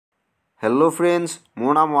Hello friends,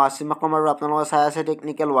 মোৰ নাম Washim Akram আৰু আপোনালোকে চাই আছে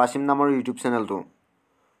টেকনিক্যাল Washim নামৰ ইউটিউব চেনেলটো।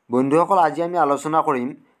 বন্ধুসকল আজি আমি আলোচনা কৰিম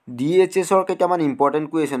DHS ৰ কেইটামান ইম্পৰ্টেন্ট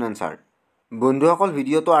কুৱেশ্যন আনসাৰ। বন্ধুসকল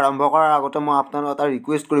ভিডিঅটো আৰম্ভ কৰাৰ আগতে মই আপোনালোকক এটা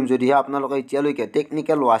ৰিকুৱেষ্ট কৰিম যদিহে আপোনালোকে এতিয়ালৈকে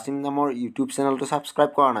টেকনিক্যাল Washim নামৰ ইউটিউব চেনেলটো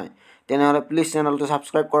সাবস্ক্ৰাইব কৰা নাই তেনেহলে প্লিজ চেনেলটো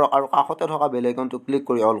সাবস্ক্ৰাইব কৰক আৰু কাষতে থকা বেল আইকনটো ক্লিক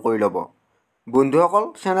কৰি অল কৰি ল'ব। বন্ধুসকল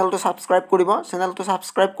চেনেলটো সাবস্ক্ৰাইব কৰিব, চেনেলটো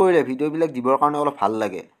সাবস্ক্ৰাইব কৰিলে ভিডিঅ'বিলাক দিবৰ কাৰণে অলপ ভাল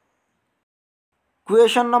লাগে।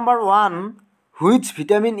 Question number 1. Which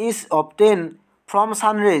vitamin is obtained from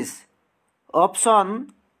sun rays? Option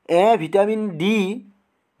A. Vitamin D,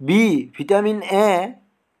 B. Vitamin A,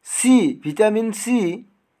 C. Vitamin C,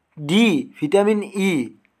 D. Vitamin E.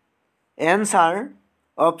 Answer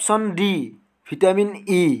option D. Vitamin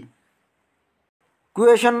E.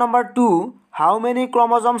 Question number 2. How many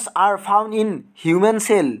chromosomes are found in human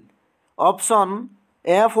cell? Option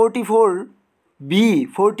A. 44, B.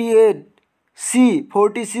 48, C.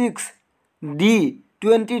 46, D.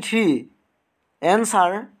 23. Answer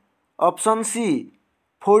option C.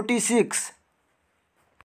 46.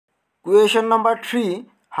 Question number 3.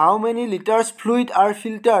 How many liters fluid are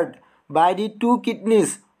filtered by the two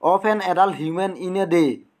kidneys of an adult human in a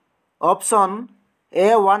day? Option A.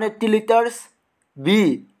 180 liters, B.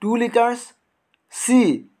 2 liters, C.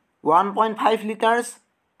 1.5 liters,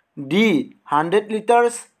 D. 100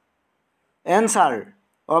 liters. Answer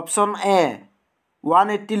option A.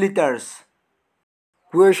 180 liters.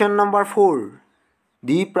 Question number 4.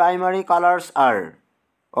 The primary colors are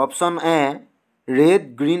option A. red,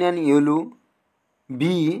 green and yellow,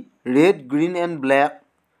 B. red, green and black,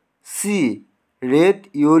 C. red,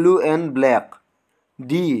 yellow and black,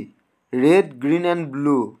 D. red, green and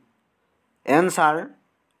blue. Answer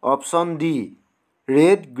option D.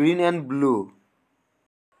 red, green and blue.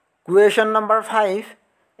 Question number 5.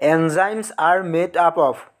 Enzymes are made up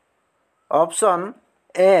of option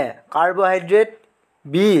A. carbohydrate,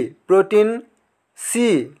 B. protein,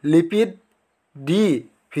 C. lipid, D.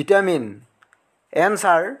 vitamin.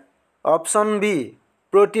 Answer option B.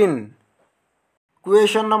 protein.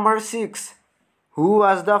 Question number 6. Who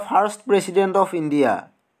was the first president of India?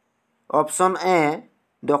 Option A.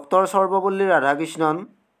 Dr. Sarvapalli Radhakrishnan,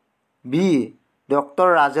 B. Dr.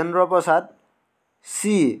 Rajendra Prasad,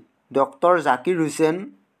 C. Dr. Zakir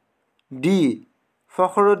Hussain, D.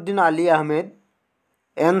 Fakhruddin Ali Ahmed.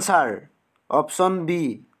 Answer option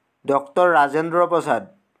B. Dr. Rajendra Prasad.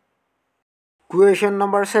 Question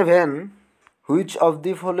number 7. Which of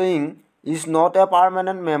the following is not a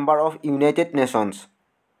permanent member of United Nations?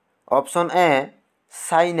 Option A.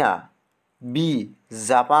 China, B.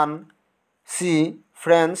 Japan, C.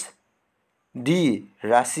 France, D.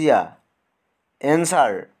 Russia.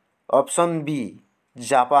 Answer option B.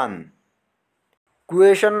 Japan.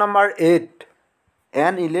 Question number 8.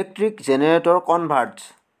 An electric generator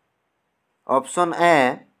converts option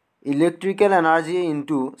A. electrical energy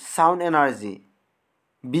into sound energy,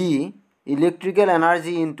 B. electrical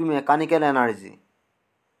energy into mechanical energy,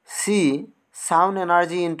 C. sound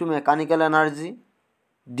energy into mechanical energy,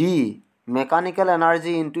 D. mechanical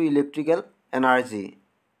energy into electrical energy.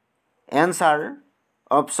 Answer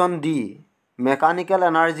option D. mechanical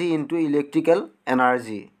energy into electrical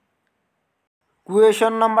energy.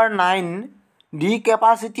 Question number 9. The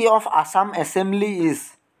capacity of Assam Assembly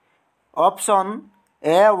is option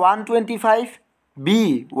A. 125,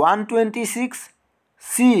 B. 126,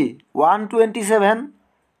 C. 127,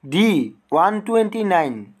 D.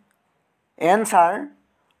 129. Answer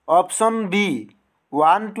option B.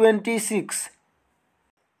 126.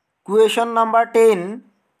 Question number 10.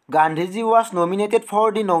 Gandhiji was nominated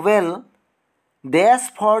for the Nobel Dash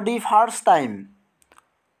for the first time.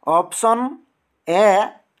 Option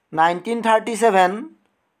A. 1937,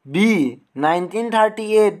 B.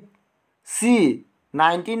 1938, C.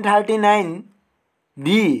 1939,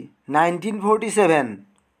 D. 1947.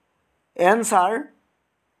 Answer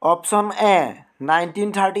option A.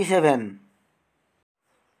 1937.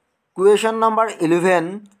 Question number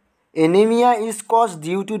 11. Anemia is caused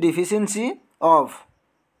due to deficiency of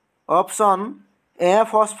option A.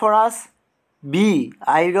 phosphorus, B.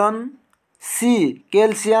 iron, C.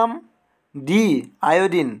 calcium, D.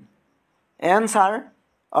 iodine. Answer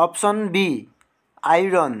option B.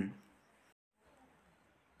 iron.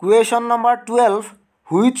 Question number 12.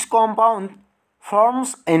 Which compound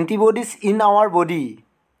forms antibodies in our body?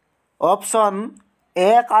 Option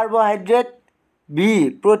A. carbohydrate, B.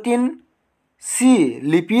 protein, C.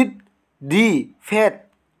 lipid, D. fat.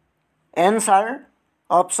 Answer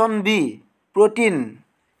option B. protein.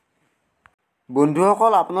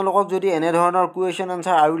 বন্ধুসকল আপোনালোকক যদি এনে ধৰণৰ question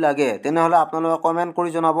answer আৰু লাগে তেনেহলে আপোনালোকে comment কৰি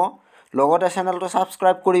জনাব, লগতে চেনেলটো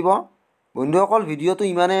সাবস্ক্ৰাইব কৰিব বন্ধুসকল ভিডিঅ'টো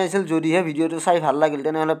ইমানেই আছিল যদিহে ভিডিঅ'টো চাই ভাল লাগিল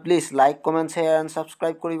তেনেহ'লে please like comment share and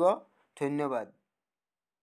subscribe কৰিব ধন্যবাদ